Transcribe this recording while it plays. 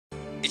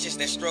it's just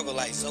that struggle,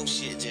 like, so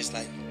shit, just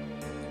like,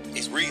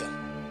 it's real.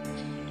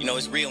 You know,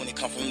 it's real when it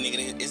come from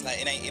nigga. It's like,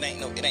 it ain't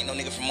no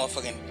nigga from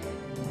motherfucking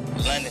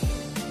London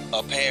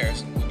or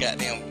Paris with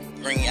goddamn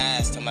green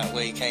eyes talking about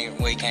where he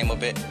came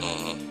up at.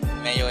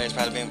 Man, your ass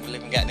probably been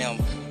living goddamn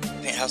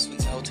penthouse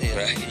suites and hotels.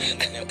 Right.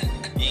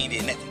 You ain't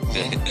did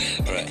nothing.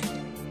 Right.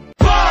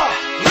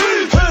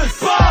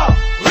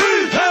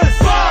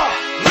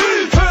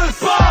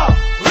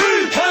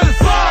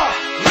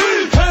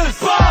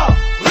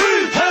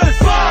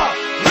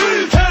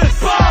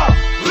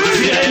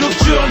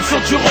 Sur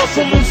du rock,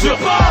 on monte sur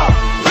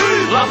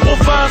la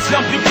province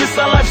vient piquer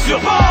sa life sur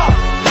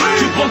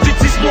du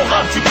banditisme au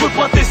rap, tu peux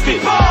pas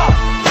tester.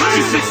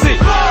 Tu sais que c'est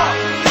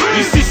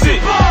ici c'est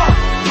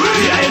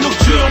tiré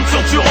nocturne.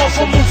 Sur du rock,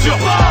 on monte sur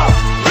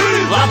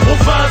la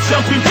province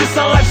vient piquer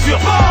sa life sur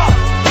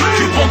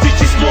du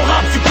banditisme au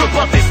rap, tu peux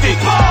pas tester.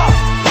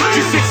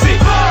 Tu sais que c'est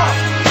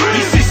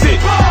ici c'est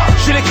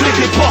j'ai les clés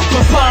des portes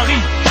de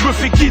Paris. Je me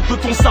fais guide de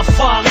ton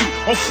safari,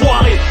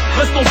 enfoiré.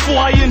 Reste en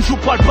foyer, ne joue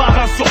pas le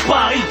barin sur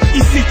Paris.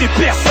 Ici t'es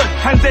personne,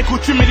 un deck où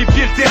tu mets les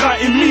pieds, le terrain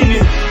est miné.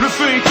 Le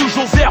feu est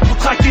toujours vert pour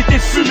traquer tes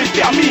fumées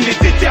terminées.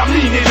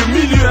 Déterminé, le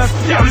milieu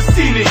inspire le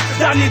ciné.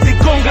 Dernier des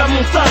gangs à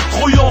montagne,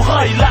 Troy en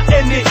rail, la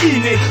haine est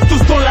innée.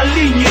 Tous dans la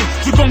lignée,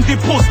 du gang des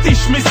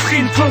postiches,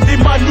 Mesrine, clan des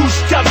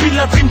manouches, Kabyle,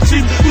 la Dream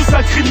Team, tous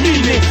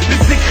incriminés.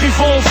 Les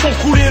écrivains font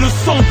couler le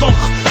sang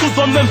d'encre. Tous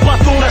dans le même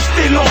bateau, on a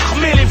jeté l'encre.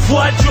 Mais les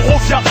voitures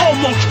reviennent en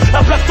manque.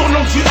 La plaque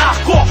tournante du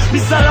hardcore,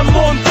 mise à la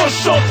monde quand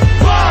je chante.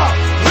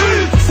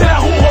 C'est la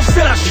roue,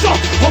 c'est la chante.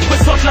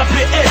 Représente la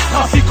PS,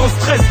 trafic en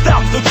stress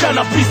d'armes, de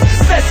cannabis,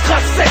 cesse,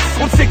 crack, sexe.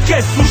 On ne sait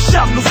qu'est-ce, nous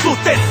charme, nos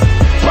hôtesses.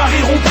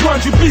 Paris rond-point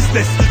du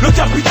business, le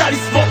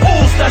capitalisme en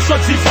hausse, la joie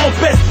de vivre en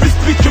baisse, plus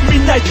speed que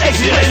Midnight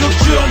Express. Tiré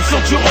nocturne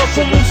sur du rock,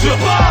 on monte sur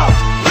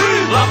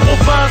la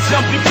province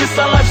vient piquer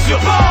sa life sur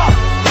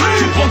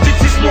du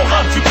banditisme au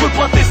rap, tu peux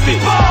pas tester.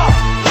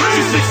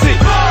 Tu sais que c'est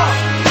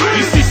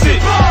ici c'est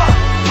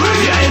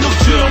tiré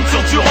nocturne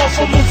sur du rock,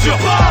 on monte sur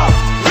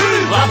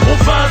la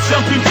province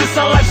vient piquer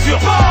sa life sur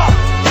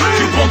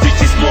du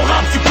banditisme au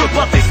rap, tu peux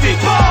pas tester.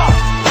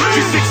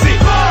 Tu sais que c'est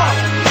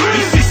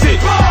ici c'est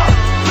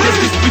qu'est-ce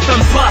que ce putain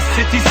de passe,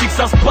 c'est ici que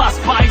ça se passe.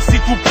 Par ici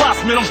tout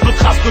passe, mélange de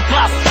traces de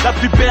classe. La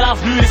plus belle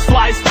avenue, les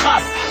soirées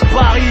strass.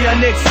 Paris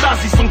en extase,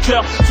 son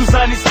cœur sous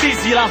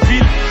anesthésie. La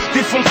ville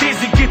des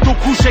fantaisies, ghetto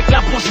couche avec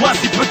la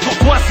bourgeoisie. Peu de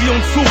courtoisie, on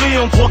te sourit,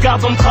 on te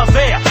regarde en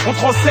travers. On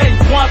te renseigne,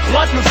 point à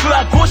droite, le feu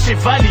à gauche et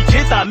va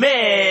niquer ta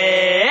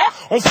mère.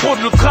 On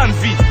fraude le train de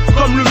vie,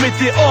 comme le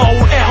météore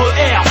ou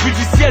RER. Vu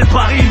du ciel,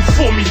 Paris une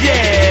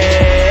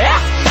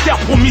fourmilière. Terre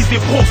promise des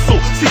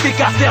brossos, cité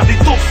carter des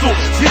torsos.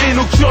 Tiré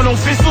nocturne en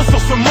vaisseau sur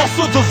ce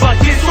morceau de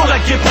vaguer. Sur la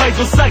guébraille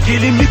de saguer,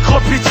 les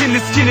microbes, les jeans, les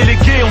skins et les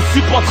gays. On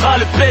supportera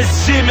le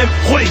PSG, même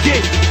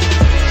relégué.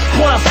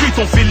 Pour la fuite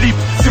on fait libre,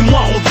 c'est moi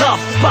Rodaf.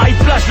 Paris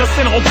plage, la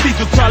scène remplie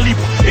de calibres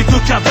et de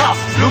cadavres.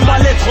 Le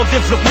mal-être en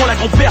développement, la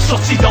grand-père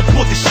sortie d'un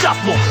pot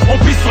d'échappement. On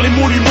pisse sur les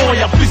monuments,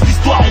 y'a plus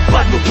d'histoire en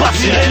bas de nos bâtiments.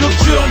 Tiré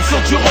nocturne sur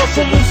du rock,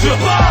 on monte sur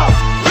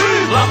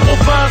la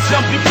province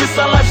vient piquer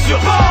sa life sur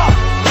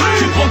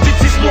du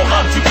banditisme au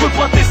rap, tu peux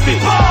pas tester.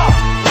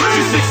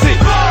 Tu sais que c'est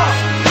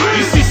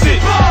ici c'est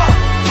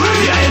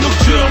tiré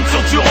nocturne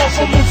sur du rock,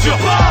 on monte sur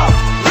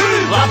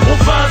la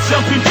province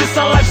vient piquer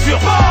sa life sur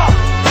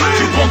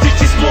du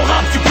banditisme au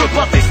rap, tu peux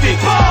pas tester.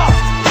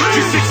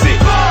 Tu sais que c'est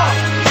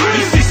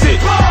ici c'est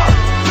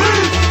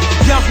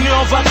bienvenue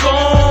en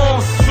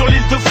vacances sur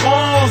l'île de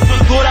France.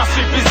 Le dollar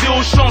fait baiser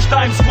au change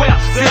Times Square,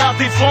 c'est la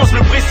défense.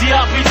 Le Brésil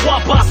a pris 3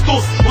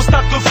 bastos au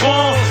stade de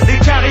France. Les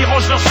carrés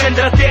rangent leur chaîne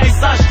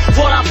d'atterrissage,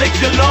 voilà avec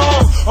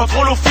violence.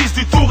 Entre l'office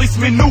du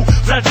tourisme et nous,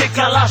 v'là le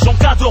décalage. En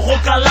cas de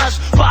recalage,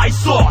 Paris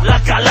sort la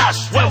calage.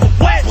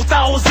 Ouais, pour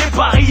t'arroser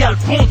Paris y'a le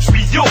bon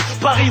tuyau.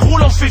 Paris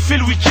roule en féfé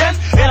le week-end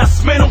et la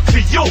semaine en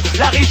Clio.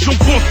 La région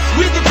compte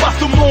 8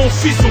 départements en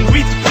fusion,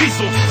 8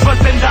 prisons,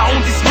 vingtaine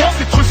d'arrondissements,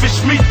 c'est Truff et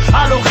Schmitt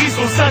à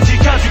l'horizon.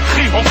 Syndicat du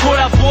crime, en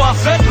collabo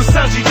avec le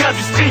syndicat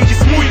du string qui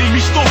se mouille les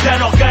michtos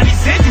bien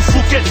organisés, du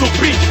Fouquet au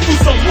pic,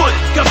 tous en mode,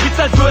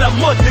 capitale de la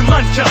mode, des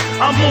mannequins,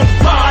 un monde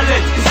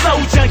parallèle, les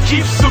saoudiens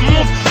kiffent ce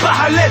monde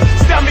parallèle,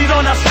 se termine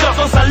en after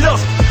dans un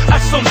loft,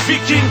 accent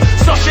viking,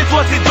 sors chez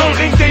toi t'es dans le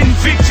ring, t'es une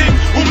victime,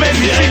 ou même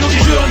tiré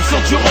nocturne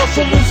sur du rock,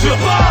 on monte sur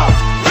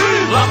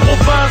la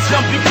province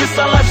vient piquer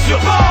sa life sur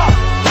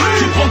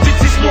du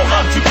banditisme au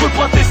rap, tu peux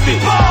pas tester.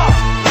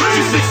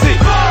 Tu sais que c'est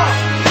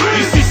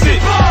ici c'est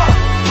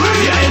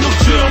tiré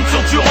nocturne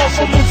sur du rock,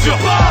 on monte sur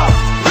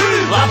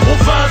la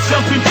province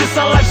vient piquer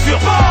sa life sur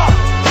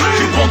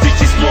du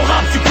banditisme au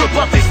rap, tu peux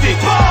pas tester.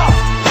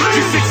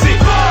 Tu sais que c'est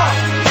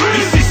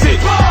ici c'est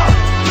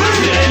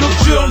tiré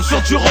nocturne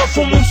sur du rock,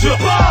 on monte sur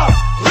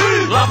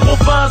la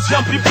province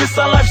vient piquer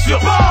sa life sur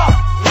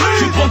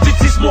du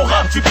banditisme au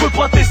rap, tu peux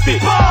pas tester.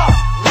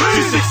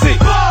 Tu sais que c'est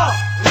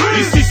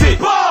ici c'est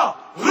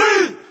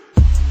Paris.